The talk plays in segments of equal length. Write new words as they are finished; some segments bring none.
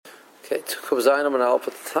Okay, Tukub Zainam and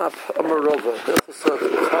Alpha at the top. Amarova.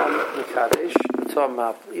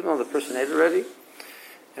 Even though the person ate already,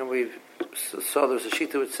 and we saw there's a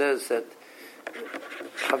sheet which says that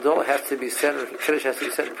Havdalah has to be said, or Kiddush has to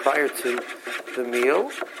be said prior to the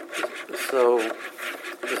meal. So,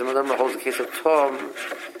 as a Madam holds the case of Tom,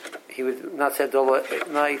 he would not say Havdalah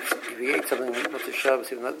at night. If he ate something with the Shabbos,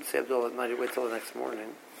 he would not say Havdalah at night, he'd wait till the next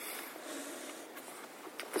morning.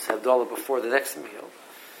 Just Havdalah before the next meal.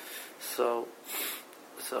 So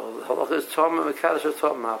the halacha is Tom Mekadosh or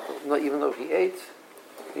Tom Mabdil. No, even though he ate,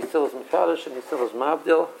 he still is Mekadosh and he still is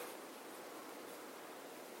Mabdil.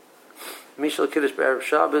 Mishal Kiddush B'Erev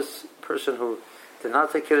Shabbos, person who did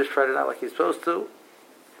not take Kiddush Friday night like he's supposed to.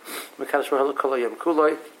 Mekadosh V'Helo Kol Yom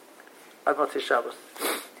Kuloi Ad Motzei Shabbos.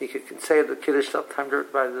 He could say the Kiddush sometime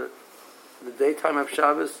by the daytime of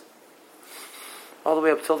Shabbos, all the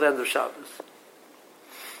way up till the end of Shabbos.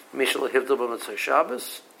 Mishal Hivdil B'Motzei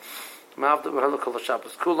Shabbos. Ma'avdil V'Helo Kol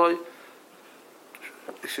Shabbos Kuloi.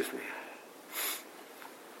 Excuse me.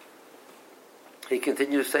 He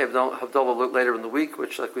continues to say Havdalah later in the week,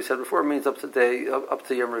 which, like we said before, means up to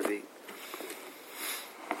Yom Revi.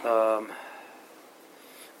 I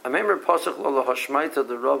remember Pasuk Lola Hashmaita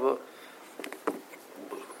the Rava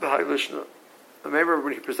B'Hailishna. I remember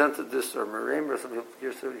when he presented this, or Merember, some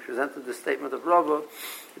years ago, he presented this statement of Rava.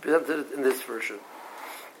 He presented it in this version.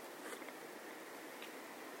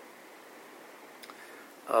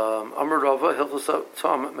 Amar Rava Hilchos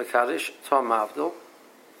Tom Mekadosh Tom Mavdil.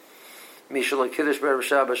 Mishal Kiddush B'Erev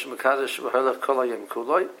Shabbos Mekadosh V'Helo Kol Yom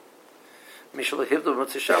Kuloi. Mishal Hivdil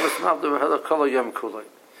B'Motzei Shabbos Mavdil V'Helo Kol Yom Kuloi.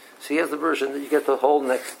 So he has the version that you get the whole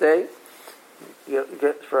next day. You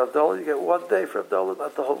get for Havdalah, you get one day for Havdalah,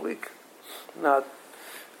 not the whole week. Not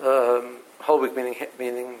whole week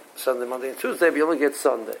meaning Sunday, Monday, and Tuesday, but you only get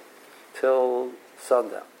Sunday till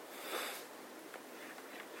sundown.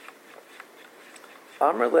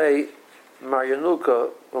 Amrlei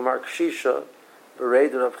Maryanuka Umar Kshisha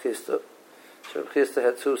Bereid Rav Chisda. So Rav Chisda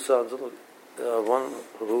had two sons, one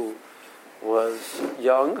who was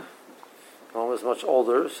young, one was much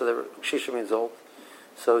older, so they were, Kshisha means old.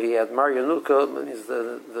 So he had Maryanuka, means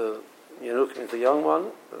the Yanuka means the young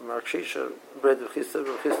one, Mar Kshisha, Bereid Rav Chisda,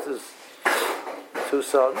 Rav Chisda's two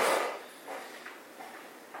sons.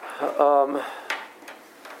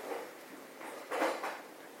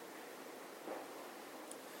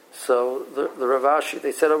 So the Ravashi,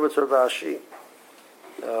 they said over to Ravashi,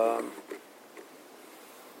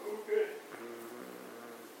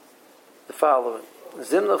 the following: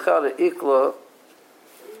 Zimna Chada Ikla.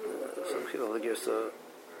 Some people give us a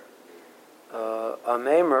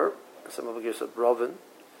Maimer, some people give us a Brovin.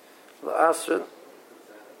 La'asrin,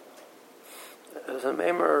 as a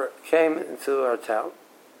Maimer came into our town.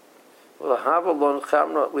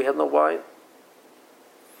 We had no wine.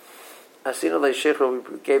 Asina le'shechra,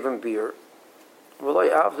 we gave him beer.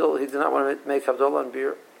 V'loi avdol, he did not want to make Havdalah on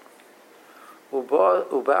beer.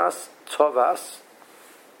 Ubas tovas,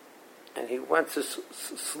 and he went to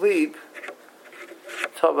sleep.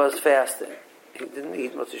 Tovas fasting. He didn't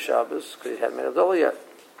eat Motzei Shabbos because he hadn't made Havdalah yet.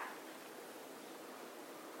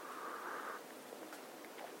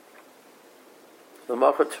 The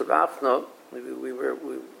Machar Terachna, we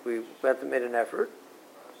went and made an effort.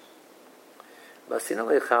 Basina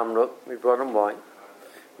lechamra, we brought him wine.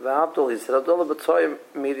 V'abdol, he said, Havdalah b'toyim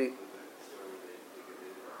miri.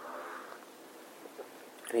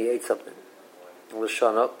 And he ate something.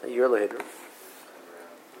 L'shana, a year later.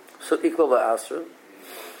 So ikla la'asra,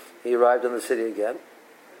 he arrived in the city again.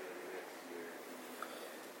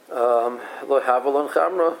 Lo havalon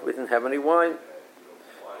chamra, we didn't have any wine.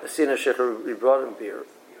 Basina shecher, we brought him beer.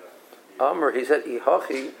 Amr, he said,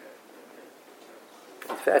 ihachi,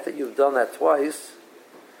 the fact that you've done that twice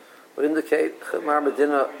would indicate Chemar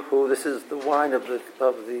Medina, who this is the wine of the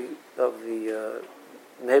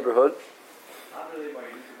neighborhood.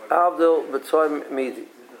 Avdil b'toim midi.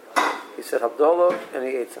 He said Havdalah, and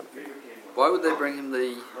he ate something. Why would they bring him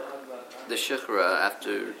the shikra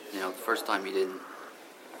after the first time he didn't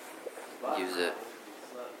use it?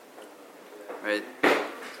 Right.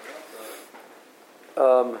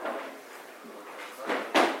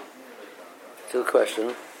 To the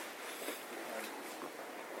question,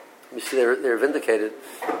 you see, they're vindicated.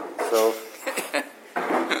 So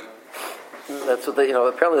that's what they,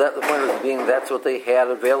 apparently the point was being that's what they had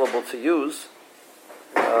available to use.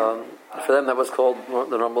 For them, that was called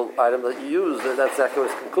the normal item that you use. That's exactly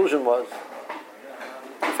what his conclusion was.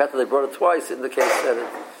 The fact that they brought it twice indicates that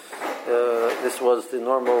this was the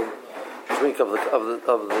normal drink of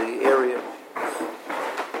the area.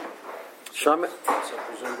 Shame. So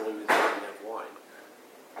presumably we didn't have wine.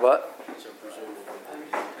 What? So presumably we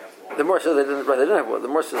didn't have wine. The more says they didn't have wine. The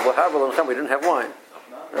more says, well, have a we didn't have wine.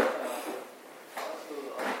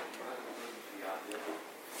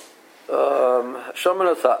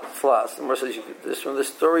 Shomano Thlas. The more says from this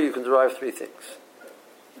story you can derive three things.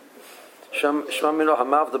 Shmamino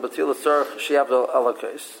Hamav the Batil Tzarch Shiavdol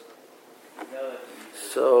Alakais.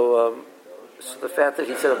 So the fact that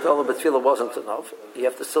he said Abdullah Batfila wasn't enough, you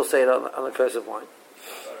have to still say it on the case of wine.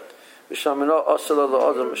 You can't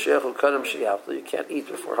eat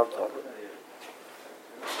before Havdalah.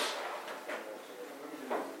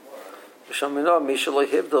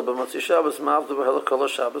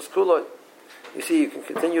 You see, you can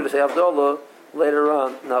continue to say Havdalah later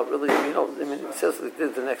on. Now, really, it says they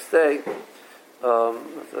did the next day,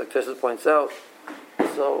 like Tesha points out.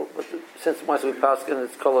 So, but since we pass and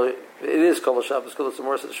it's color, it is color Shabbos color. It's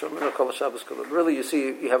more than Shemina color Shabbos color. Really, you see,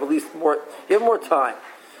 you have at least more. You have more time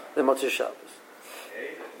than Motzei Shabbos.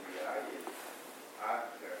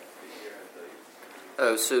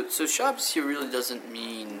 Oh, so Shabbos here really doesn't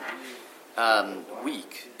mean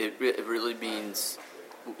week. It really means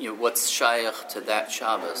what's shaykh to that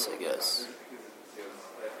Shabbos, I guess.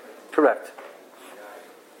 Correct.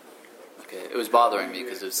 Okay, it was bothering me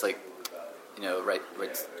because it's like. Right,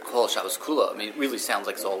 Kol Shabbos Kula. I mean, it really sounds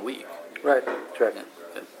like it's all week. Right, correct. Yeah,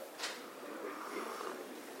 good.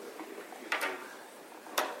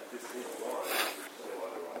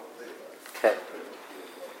 Okay.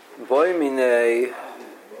 Boy mine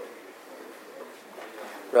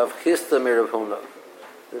Rav Chisda mir Rav Huna.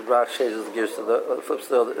 The Rav changes the gears to the flips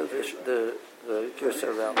the gears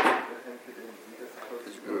around. Rav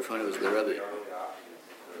Huna was the Rebbe.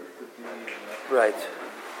 Right.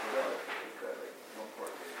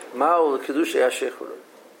 Ma'ul Kiddush Yashechur.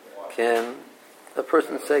 Can a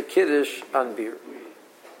person say Kiddush on beer?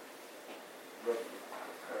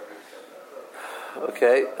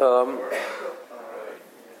 Okay.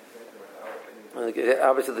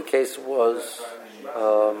 Obviously, the case was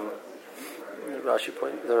the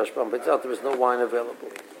Rashbam points out there was no wine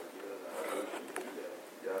available.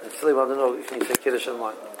 And still, want to know if you say Kiddush on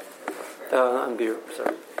wine, on beer.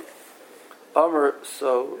 Sorry. Amr.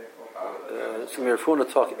 So Rafuna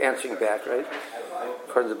answering back, right?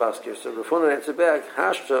 According to Baskir. So Rafuna answered back,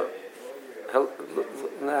 Hashta,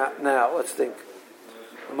 now, let's think.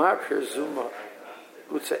 Mar Pirzuma,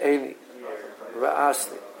 Utsaeni,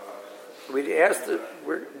 Ra'asni. We asked the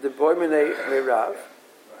boy Minei Merav,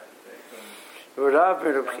 Rav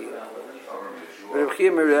Merabchia,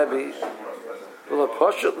 Merabchia Merabi, Ula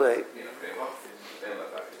Poshatle.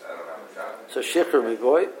 So Shikhr, my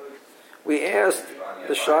boy. We asked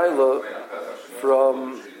the Shiloh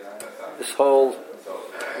from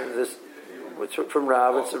from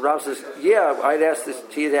Rav, and so Rav says, yeah, I'd asked this,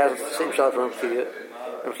 he had asked the same Shiloh from Rabchia.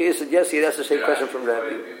 Rabchia said, yes, he had asked the same question from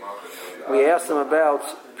Rabbi. We asked him about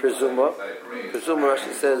Prezuma. Prezuma,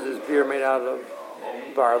 Rashi says, is beer made out of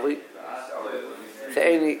barley.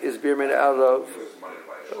 Ta'eni is beer made out of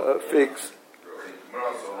figs.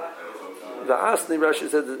 The Asni, Rashi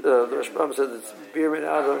said, the Rashbam said it's beer made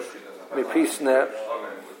out of Mipisnet,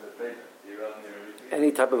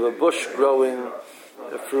 any type of a bush growing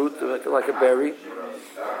fruit, like a berry.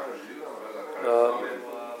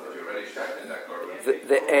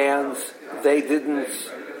 The ands, they did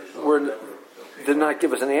not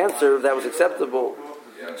give us an answer that was acceptable.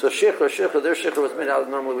 So shikha, their shikha was made out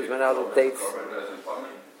of dates.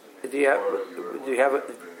 Do you have a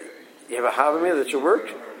havamir that should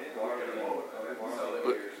work?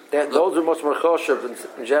 Those are much more choshev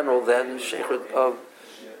in general than sheikha of.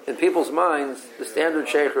 In people's minds, the standard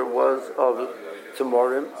sheikha was of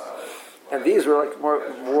Tamorim, and these were like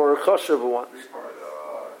more choshev ones.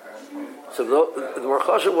 So the more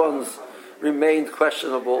choshev ones remained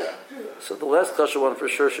questionable. So the less choshev one for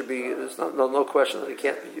sure should be. There's no question that it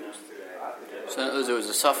can't be used. So there was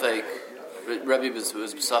a suffix. Rebbe was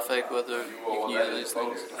suffix whether you can use these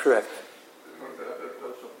things. Correct.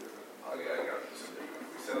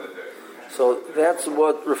 So that's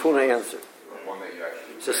what Rafuna answered.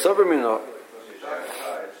 So Savarmino,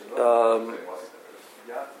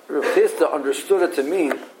 Rav Chisda understood it to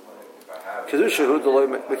mean Kedushahu Deloy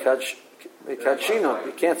Mekadshina.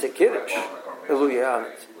 You can't say Kiddush. Eluya on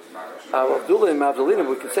it. Avdullah and Mavdalina,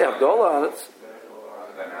 we can say Avdullah on it.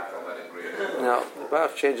 Now the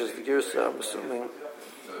Bach changes the gears. I'm assuming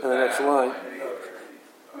in the next line.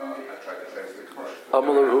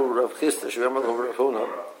 Amalahu Rav Chisda, Shvemalahu Rav Huna.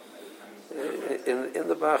 In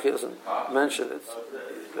the Bach, he doesn't mention it.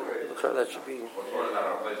 That should be.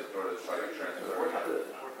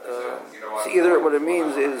 So either what it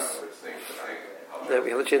means is that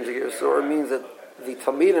we have to change the gears, or it means that the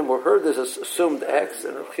Talmidim who heard this assumed X,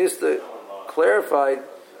 and Rav Chisda clarified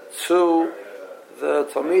to the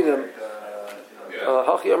Talmidim,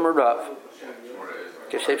 Hachi Amar Rav.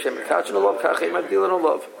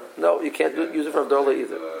 No, you can't use it for Avdallah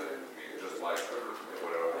either.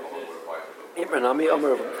 Imranami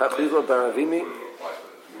Amar Tachliva Baravimi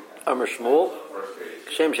Amar Shmuel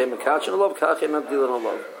Shem Shem Kachin Olav Kachin Abdil and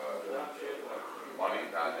Olav.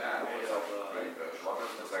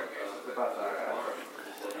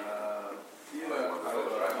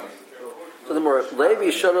 So the more Levi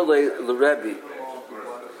Shana Le Rebbe.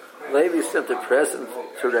 Levi sent a present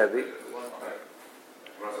to Rebbe,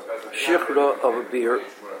 Shichra of a beer,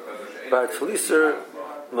 by Tliser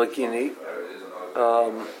Magini,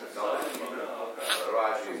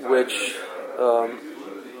 which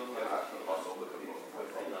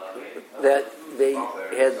that they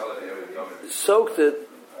had soaked it.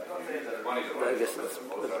 I guess it's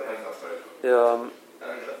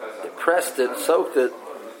pressed it, soaked it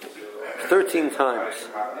 13 times,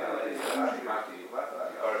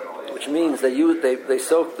 which means they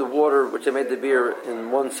soaked the water which they made the beer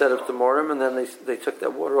in one set of timorim, and then they took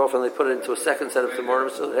that water off and they put it into a second set of timorim,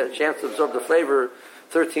 so they had a chance to absorb the flavor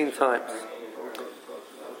 13 times.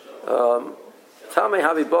 Tamei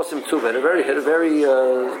Havi Bosim Tuvet, had a very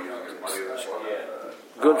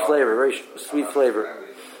good flavor, very sweet flavor.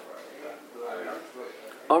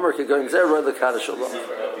 Amar Kegoin Zerah the Kaddish Allah.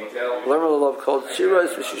 Learn the love called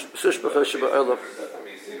Shiraz Sushbacha Sheba Erlov.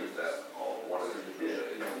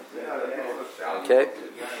 Okay,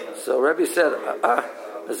 so Rebbe said,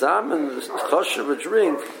 Azam and Choshev a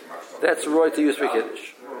drink, that's roy to use for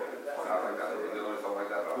Kiddush.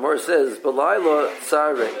 More says, B'layla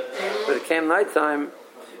Tzare, but it came nighttime,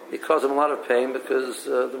 it caused him a lot of pain because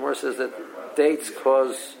the More says that dates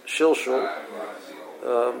cause shilshul,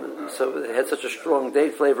 so it had such a strong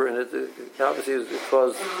date flavor in it, obviously it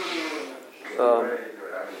caused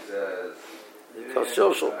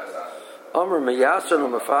shilshul. Amr Meyasser no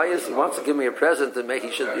Mafayis, he wants to give me a present and he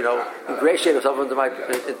should, ingratiate himself into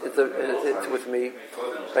with me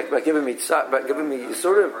by giving me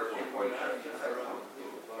Yisurim.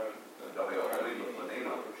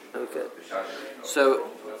 Okay. So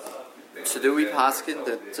do we paskin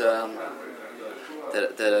that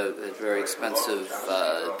a very expensive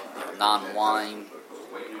non-wine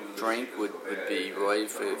drink would be roy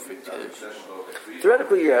for Kiddush?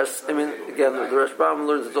 Theoretically, yes. I mean, again, the Rashbam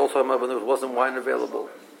learns it's also when there wasn't wine available.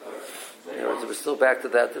 So we're still back to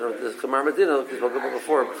that. The Kamar Medina, like we spoke about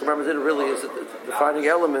before, Kamar Medina really is the defining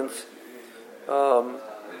element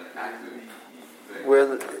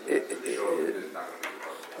where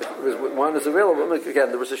wine is available. I mean, again,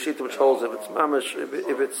 there was a sheet which holds if it's mamish,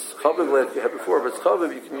 if it's chaviv like you had before, if it's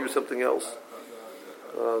chaviv, you can use something else.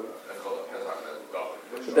 The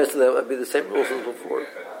best of that would be the same rules as before.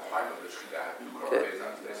 Okay.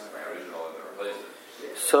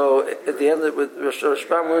 So at the end, with Rosh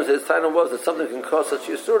Hashanah, his title was that something can cause such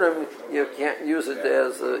yisurim, you can't use it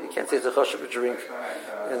as you can't say it's a chashav drink,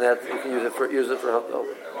 and that you can use it for halal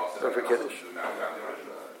or for kiddush.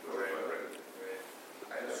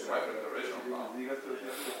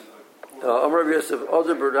 Amar Yosef,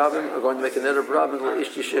 other barabim are going to make another barabim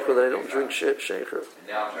ishti shecher that I don't drink shecher.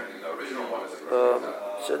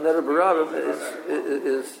 So another barabim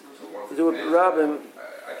is to do with barabim.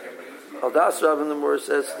 Aldas Rabbin the Moor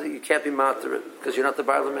says that you can't be matter it because you're not the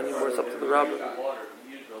barabim anymore. It's up to the rabbin.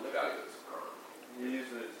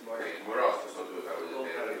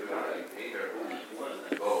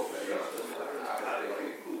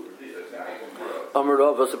 Amar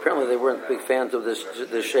Ravos, apparently they weren't big fans of this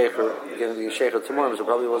shecher, again the shecher tomorrow, so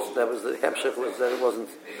probably that was the hemshech was that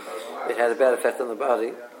it had a bad effect on the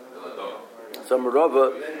body. So Amar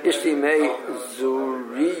Rava, Ishti mei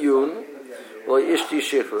zuriyun, well Ishti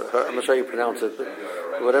shecher, I'm not sure how you pronounce it, but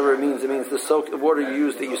whatever it means the water you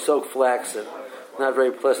use that you soak flax in. Not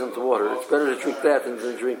very pleasant water. It's better to drink that than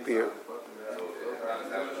to drink beer.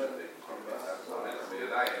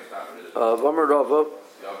 Amar Rava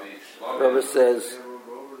says,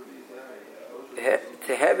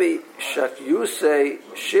 "Tehevi shakyusei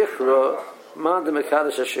shichra man de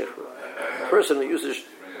mekadosh shichra." A person who uses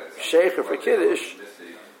shecher for kiddush,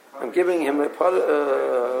 I'm giving him a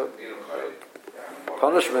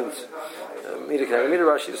punishment.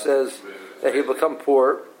 Rashi says that he'll become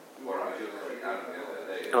poor.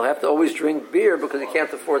 He'll have to always drink beer because he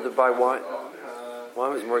can't afford to buy wine.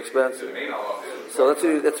 Wine is more expensive. So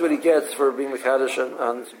that's what he gets for being mekadosh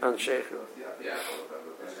on shecher.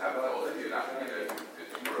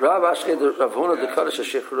 Rav Ashkei Rav Huna the Kaddish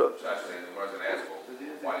Shechra.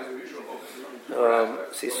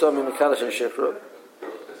 See, so many mekadosh and shechra.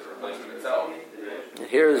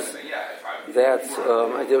 Here's that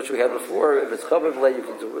idea which we had before. If it's chaviv lay, you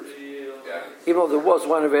can do it. Even though there was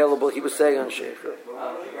one available, he was saying on sheikha.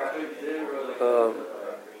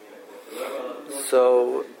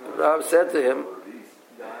 So Rav said to him,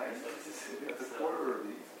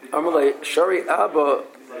 Amalei Shari Abba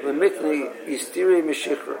Lemikni Istiri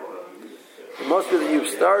Mishichra. It must be that you've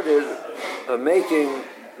started making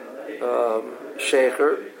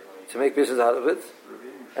sheikher to make business out of it,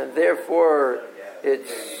 and therefore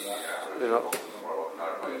it's,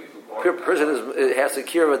 person has to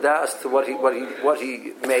cure a das to what he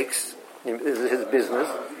makes is his business.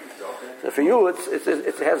 So for you, it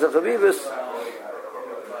has a chavivus.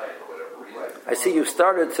 I see you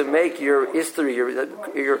started to make your history,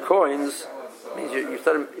 your coins. Means you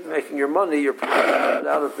started making your money, your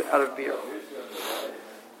out of beer.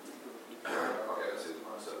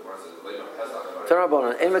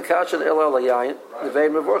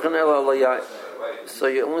 So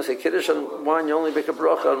you only say kiddush on wine. You only make a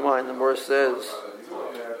bracha on wine. The Morris says,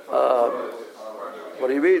 what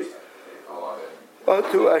do you read? Don't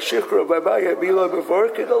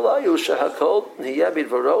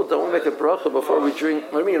make a bracha before we drink.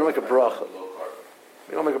 What do you mean you don't make a bracha?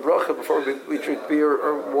 You don't make a bracha before we drink beer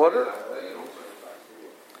or water?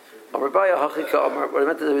 What I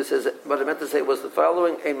meant to say was the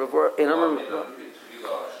following: the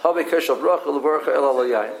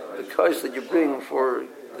kais that you bring for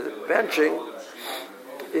the benching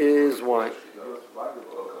is wine.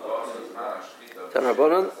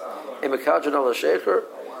 Tanrabanan, Emekajan al Sheikher.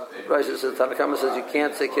 Tanakama says you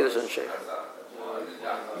can't say kiddush on sheikher.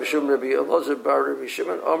 Mishum Rabbi Elazar bar Rabbi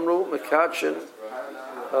Shimon Amru Mekachin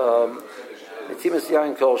Etimus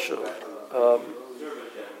Yain Kolshu.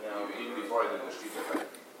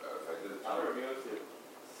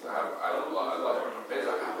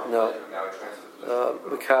 No,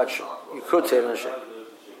 Mekachin. You could say it on sheikher.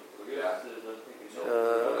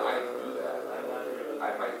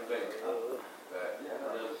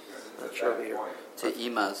 Over here. To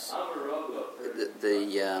Imas, the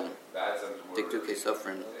Dikduke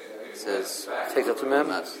Sofrin says takes up to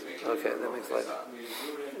mem. Okay, that makes life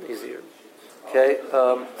easier. Okay,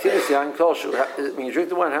 when you drink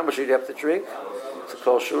the wine, how much do you have to drink? It's a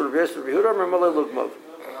kol shur.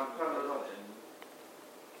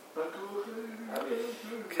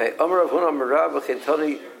 Okay, Amar Rav Huna Amar Rav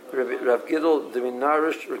Chentani Rav Gidol Demin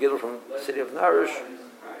Narish, Rav Gidol from the city of Narish,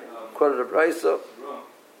 quoted a brayso,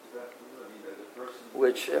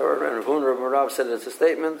 which Rav Huna Rav said it's a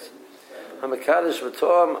statement. Hamakadosh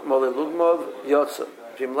v'toam mole lugmov yotza.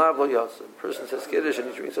 Jim lav lo yotza. Person says kiddush and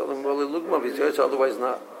he drinks only mole lugmov. He's yotza, otherwise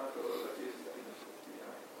not.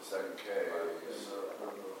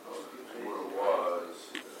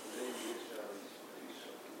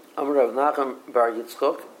 Amar Rav Nachum bar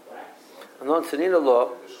Yitzchok. And on Tanina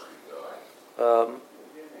law,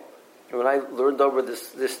 when I learned over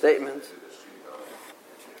this statement,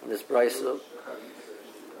 this brayso,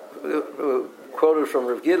 quoted from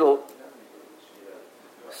Rav Gidol.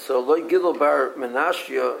 So Lo Gidol bar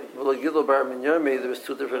Menashia, Lo Gidol bar Minyomi, there was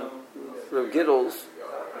two different Rav Gidols.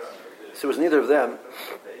 So it was neither of them.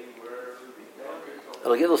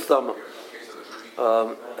 Lo Gidol Stam.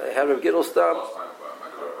 I had Rav Gidol Stam.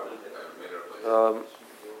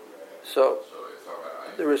 So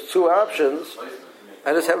there was two options.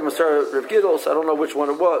 I just have him start Rav Gidol, so I don't know which one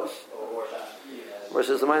it was. Where it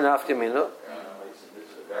says the Mayin Afkamina.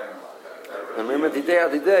 And remember the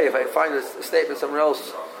day, if I find a statement somewhere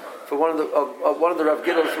else for one of the Rav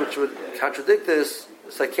Gidols which would contradict this,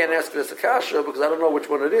 so I can't ask it as a kasha because I don't know which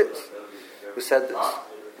one it is who said this.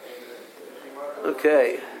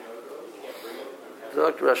 Okay.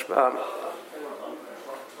 Dr. Rashbam.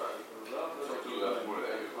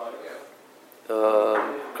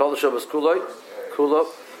 Call the Shabbos Kuloi. Kulo.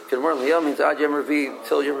 Kedmar Liyah means Ad Yom Revi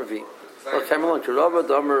till Yom Revi. Well, Kamelon Kirova,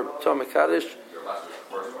 Domer Tom Kaddish.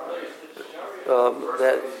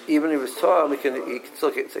 That even if it's Tom, he can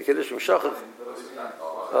still say Kiddush from Shachach.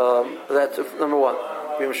 That's number one.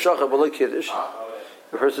 From Shachach, but like Kiddush.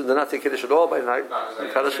 The person did not take Kiddush at all by night.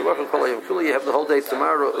 Kaddish Shavach Kolayim Kula. You have the whole day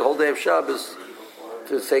tomorrow, the whole day of Shabbos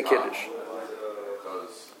to say Kiddush.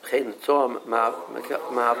 Chayin Tom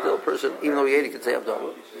Ma'avdil person, even though he ate, he could say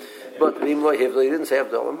Abdullah. But even though he didn't say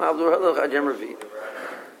Abdullah, Ma'avdil Halach Ad Yom Revi.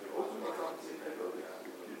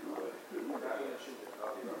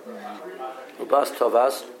 Bas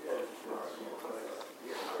Tovas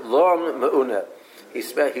Lon Me'uneh. He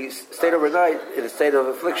stayed overnight in a state of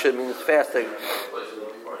affliction, means fasting.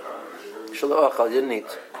 Shalom Achal, didn't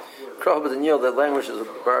eat. Krach b'Daniel, that language is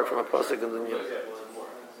borrowed from a pasuk in Daniel.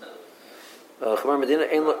 Chamar Medina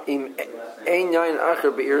Ein Yain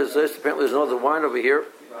Acher Be'ir Zos. Apparently, there's no other wine over here.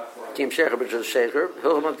 Kim Shecher b'Shul Shecher.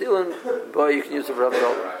 Hilcham Avdilin, boy, you can use it for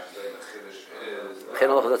Havdalah. Chen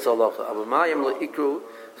halacha, that's halacha. Abu Mayim le'ikru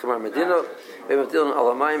Chamar Medina. Beim Avdilin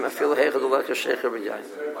ala Mayim afilu heichad uleka Shecher b'Yayin.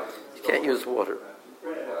 You can't use water.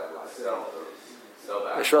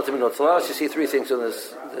 You see three things in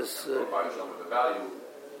this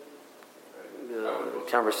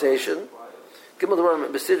conversation. Gimel the word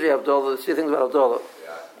Besidri Havdalah. Three things about Havdalah.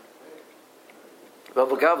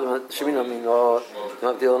 Rabbi Gavdim Shemina Mino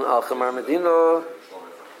Havdilin al Chamar Medina.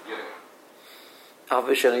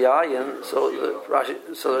 Avishon Yayin. So the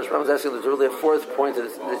Rashbam is asking. There's really a fourth point that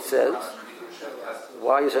it says.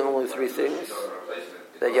 Why are you saying only three things?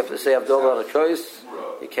 That you have to say Havdalah on a kois.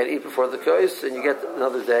 You can't eat before the kois, and you get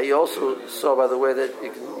another day. You also saw, by the way, that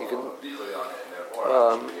you can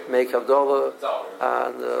make Havdalah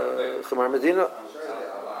on Chamar Medina.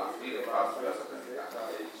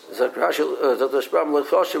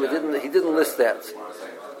 He didn't list that.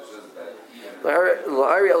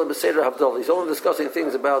 He's only discussing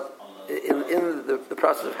things about in the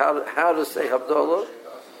process of how to say Havdalah.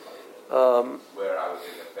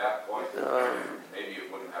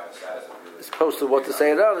 As opposed to what to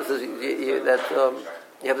say it on, it says you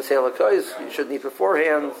have to say alakois. You shouldn't eat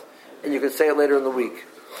beforehand, and you can say it later in the week.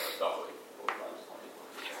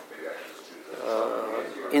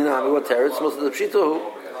 What teretz? Most of the pshito,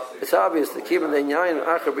 it's obvious the kibbutz and yayin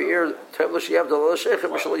acher beir tevlish yavdal shecher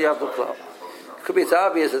b'shul yavdal klal. It could be it's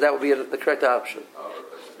obvious that would be the correct option.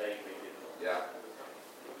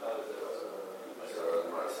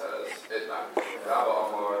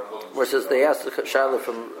 Where it says they asked the Shaila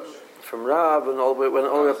from Rav and all the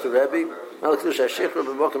way up to Rebbe.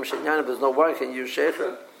 There's no wine, can you use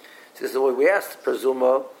shecher? He says the way we asked,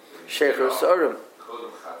 presuma shecher sarim,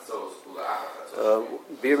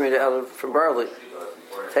 beer made out from barley.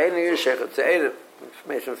 Taina use shecher to eat it,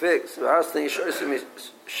 made from figs.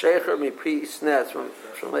 Shecher me pre snats from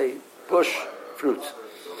a bush fruit.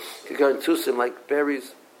 You could go into some like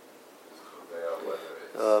berries.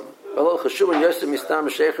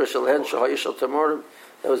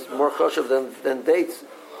 That was more choshev than dates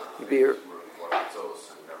beer.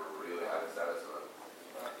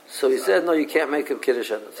 So he said, no, you can't make a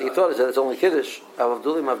kiddush on it. So he thought it's only kiddush.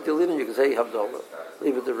 Avdulim, you can say Havdalah.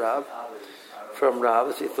 Leave it to Rav. From Rav,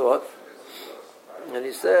 as he thought. And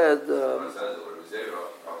he said,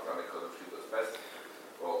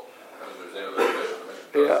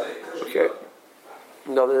 yeah, okay.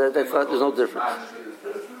 No, that's not, there's no difference.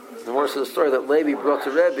 The worst of the story that Levi brought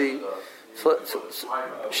to Rebbe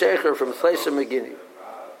shecher from Fleisha Megini.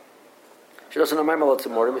 She doesn't know my malot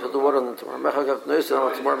tomorrow. We put the water on the tomorrow. Mechagav nois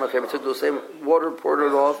on the tomorrow. We took the same water, poured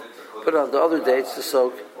it off, put it on the other dates to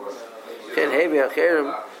soak. Chen hevi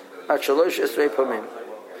acherim at shalosh esrei pamim.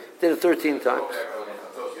 Did it 13 times.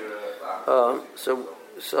 So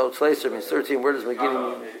Fleisha means 13. Where does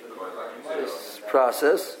Megini mean? This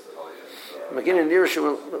process. Megini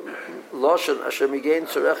nirushu lashon asher migain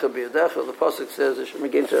tzorecha b'yadecha. The pasuk says asher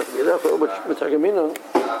migain tzorecha b'yadecha. Which mitargamina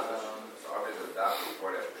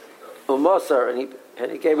umasar,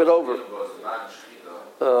 and he gave it over.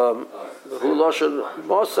 Who lashon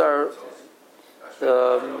masar?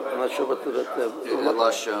 I'm not sure what the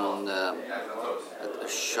lashon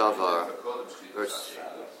shavar verse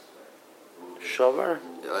shavar.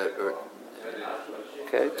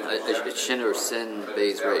 Okay. It's shin or sin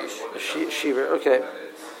beis reish. Shiva. Okay.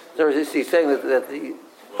 He's saying that the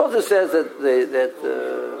Pasuk says that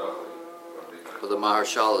well, the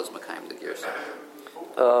Maharshal is Makayim the Gersa.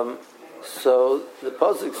 So the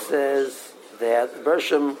Pasuk says that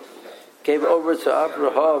Bershom gave over to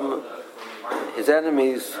Abraham his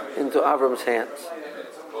enemies into Avram's hands.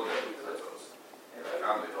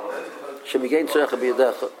 Shemigain tzrecha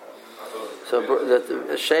b'yadecha. So that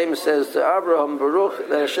Hashem says to Abraham, Baruch,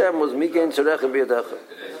 that Hashem was migain tzrecha b'yadecha.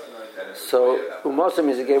 So Umasa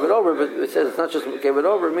means he gave it over, but it says it's not just gave it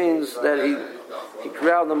over, it means that he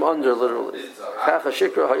ground them under, literally. Kacha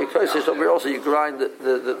shikra hayikosis, over also you grind the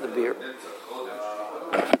beer.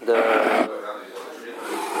 The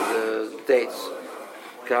dates.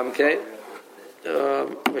 Okay?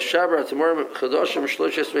 Meshabra tomorrow Chadoshim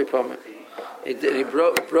Shloshis Repama. He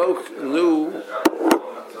broke new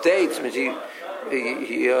dates, means he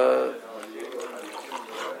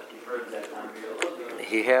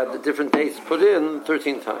had the different dates put in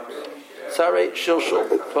 13 times. Sarei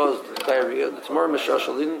Shilshul caused diarrhea. The tomorrow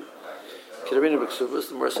Meshashalin Kirabina B'Ksubas,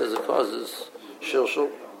 the more says it causes Shilshul.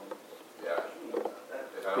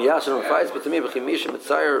 Miyasan fights, but to me, B'Chimisha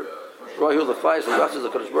Mitzayir Rohul the fights, and Ratzis the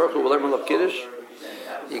Kodesh Baruch Hu will learn love Kiddush.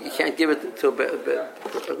 you can't give it to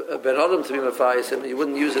a Ben Adam to be Mafayis, and you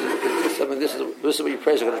wouldn't use it as something. This is what you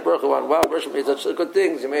praise HaKadosh Baruch Hu on. Wow, Baruch Hu made such good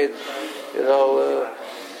things. You made,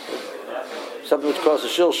 something which caused a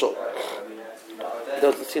shilshul. It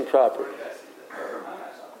doesn't seem proper.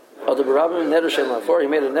 Other Barabim Neder Shem Lafor, he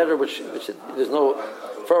made a neder which there's no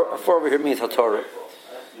for over here means HaTorah.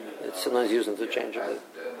 It's sometimes used interchangeably.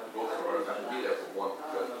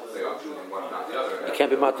 You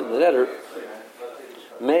can't be matzah in the neder.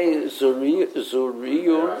 May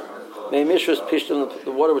zuriyun, may mishras pishton,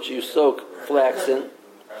 the water which you soak flax in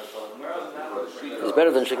is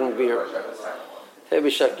better than drinking beer.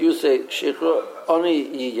 Hebishak, you say shikra oni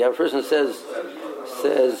yiyah. A person says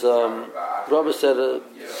Rabbi said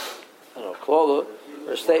klala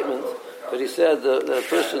or a statement, but he said that a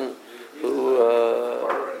person who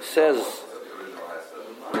says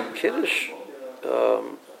kiddush,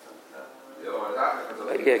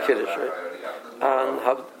 kiddush, right?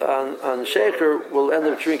 And shaker will end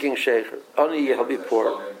up drinking shaker. Only he'll be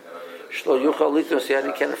poor. Shlo yuchal litos, he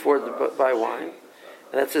can't afford to buy wine,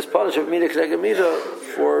 and that's his punishment mida k'neged mida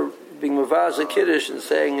for being mavaz a kiddush and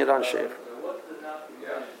saying it on shaker.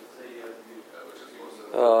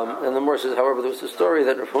 And the more says, however, there was a story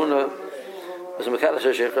that Rav Huna was a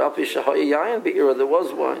mekadosh shaker. Api shahayi yayin be'ira, there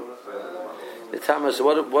was wine. The Thomas,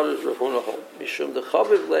 what did Rav Huna hold? Mishum the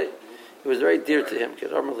chaviv lei, it was very dear to him.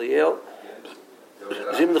 Kedar Maliel.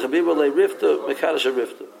 Zim the Chabiba le rifta, mekadosh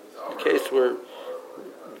rifta. In case where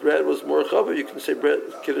bread was more chaviv, you can say bread,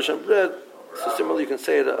 kiddush on bread. So similarly, you can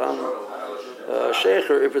say it on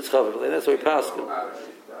shecher if it's chaviv. And that's why we pass him.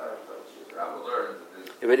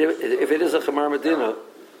 If it is a chamar medina,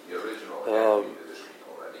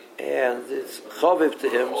 and it's chaviv to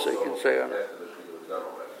him, so you can say on it.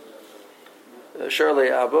 Surely,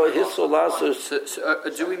 Abba, his solasa. So,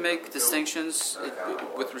 do we make distinctions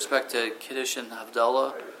with respect to Kiddush and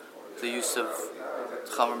Havdalah, the use of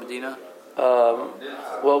Chamar Medina?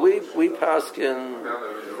 Well, we paskin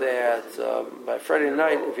that by Friday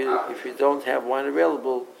night, if you don't have wine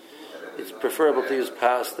available, it's preferable to use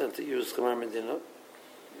pas than to use Chamar Medina.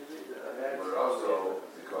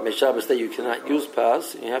 May Shabbos that you cannot use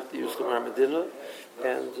pas, you have to use Chamar Medina.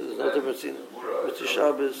 And there's no difference in Mitzvah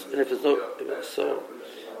Shabbos, and if there's no, so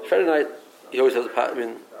Friday night you always have the pas. I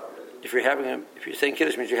mean, if you're saying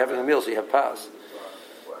Kiddush means you're having a meal, so you have pas.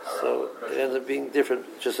 So it ends up being different,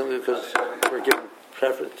 just simply because we're giving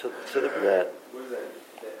preference to the bread.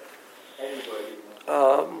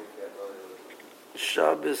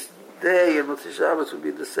 Shabbos day and Mitzvah Shabbos would be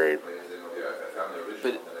the same.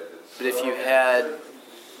 But if you had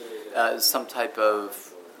some type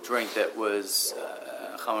of drink that was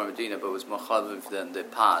Chamar Medina, but was more chaviv than the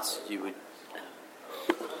pas, you would.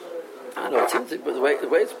 I don't know. It seems to be, but the way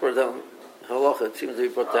it's brought down, halacha, it seems to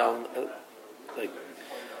be brought down like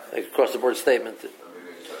across the board statement.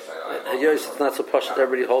 It's not so posh that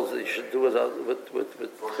everybody holds that you should do it with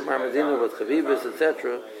Chamar Medina, with chavivas,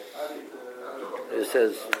 etc. It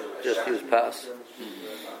says just use pas.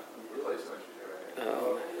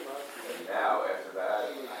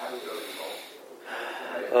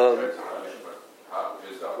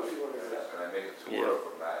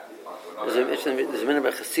 There's a minute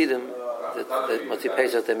about Chassidim that Motzi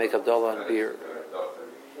Pesach they make Havdalah on beer,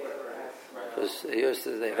 because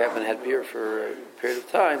they haven't had beer for a period of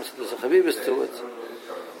time, so there's a chavivus to it.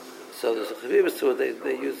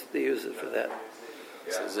 They use it for that.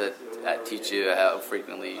 So does that teach you how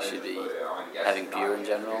frequently you should be having beer in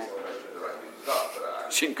general?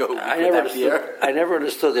 You shouldn't go I never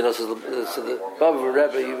understood. So the Baba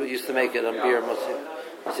Rebbe used to make it on beer,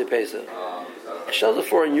 Motzi Pesach. I showed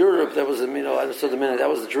before in Europe that was I understood the minute that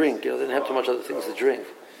was the drink. They didn't have too much other things to drink.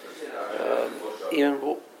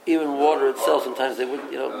 Even water itself, sometimes they would.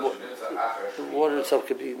 The water itself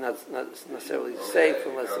could be not necessarily safe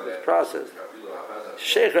unless it was processed.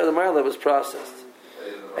 Sheikha the Marla was processed.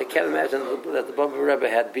 I can't imagine that the Baba Rebbe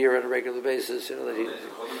had beer on a regular basis. That he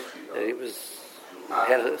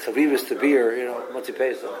had a chavivus to beer. Motzi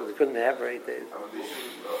Pesach, because he couldn't have for 8 days.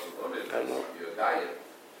 I don't know.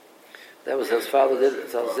 That was his father did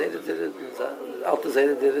it, so Zayda did it, Alta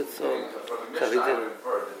Zayda did it, so he did it.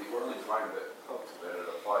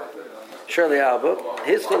 Surely Abba,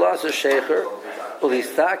 his Cholas is Sheikher, well he's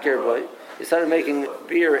Takir boy, he started making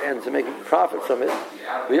beer and to make profit from it.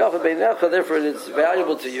 We offer Beinecha, therefore it's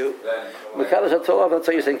valuable to you. Mekadosh HaTolav, that's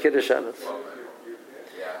how you say Kiddush Shabbos.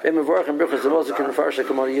 You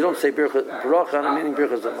don't say Bracha, meaning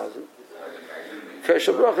Birchas Zamazin.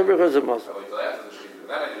 Keshel Bracha, Birchas Zamazin.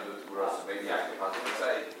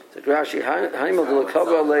 The Rashi,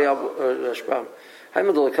 Listen,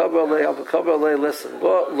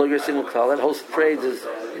 that whole phrase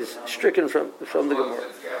is stricken from the Gemara.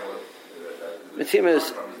 Mitima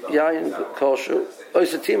is yayin kosher.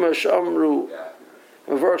 Oisatima shamru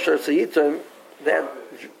mavarshar sayitim. That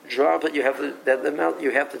drop that you have to, that amount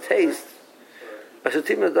you have to taste.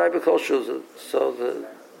 Oisatima daiba kosher. So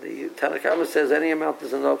the Tanakama says any amount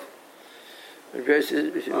is enough. Who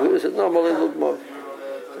said no? Moli lugmav.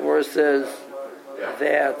 The word says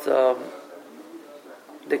that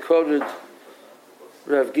they quoted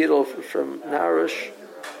Rav Gidol from Narish.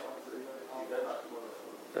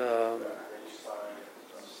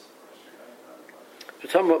 We're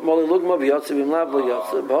talking about Moli Lugma, B'yotzev, Imlav,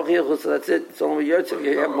 B'yotzev. B'hochi, that's it. It's only B'yotzev,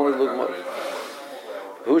 you have Moli Lugma.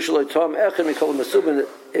 Who shall I tell him, Echem, we call him Mesubin.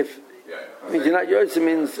 If, I mean, you're not Yotzev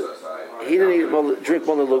means he didn't drink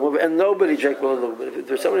Moli Lugma, and nobody drank Moli Lugma. If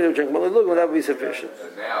there's somebody who drank Moli Lugma, that would be sufficient.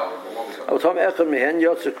 I will tell him, Echem, Mihen,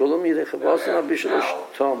 Yotzev, Kulam, Yidech, Avasan, Abishalosh,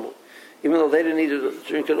 Tomu. Even though they didn't need to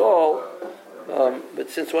drink at all, but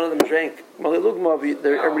since one of them drank Mali Lugma,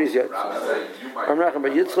 everybody's yet. I'm not going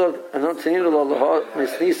to Yitzchak, and not Tanina Allah,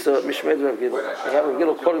 Nisnisa, Mishmed Rav Gidol. I have Rav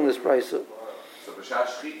Gidol quoting this price.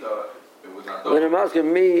 When I'm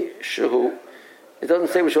asking me, Shehu, it doesn't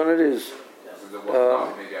say which one it is.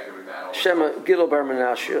 Shema Gidol Bar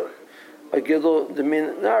Menashe, or Gidol the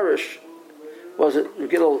Min Narish. Was it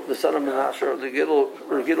Gidol the son of Menashe, or the Gidol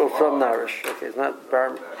from Narish? Okay, it's not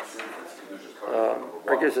Bar.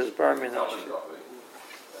 I guess it's Bar Menashe.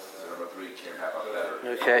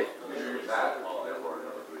 Okay.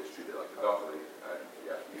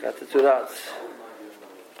 Got the two dots.